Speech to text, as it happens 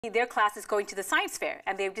Their class is going to the science fair,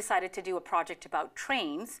 and they've decided to do a project about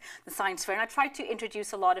trains, the science fair. And I tried to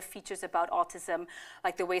introduce a lot of features about autism,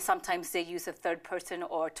 like the way sometimes they use a third person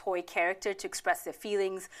or toy character to express their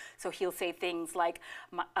feelings. So he'll say things like,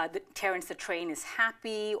 Terrence the train is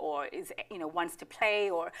happy, or is, wants to play.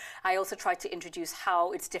 Or I also tried to introduce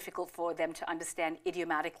how it's difficult for them to understand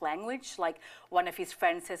idiomatic language. Like one of his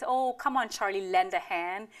friends says, "Oh, come on, Charlie, lend a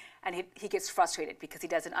hand." And he gets frustrated because he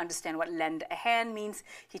doesn't understand what lend a hand means.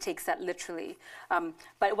 He takes that literally.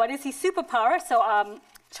 But what is his superpower? So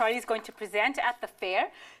Charlie's going to present at the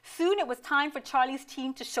fair. Soon it was time for Charlie's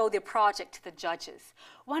team to show their project to the judges.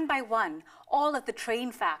 One by one, all of the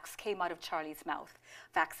train facts came out of Charlie's mouth.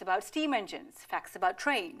 Facts about steam engines, facts about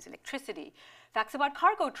trains, electricity, facts about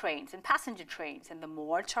cargo trains and passenger trains. And the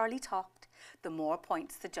more Charlie talked, the more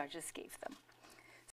points the judges gave them.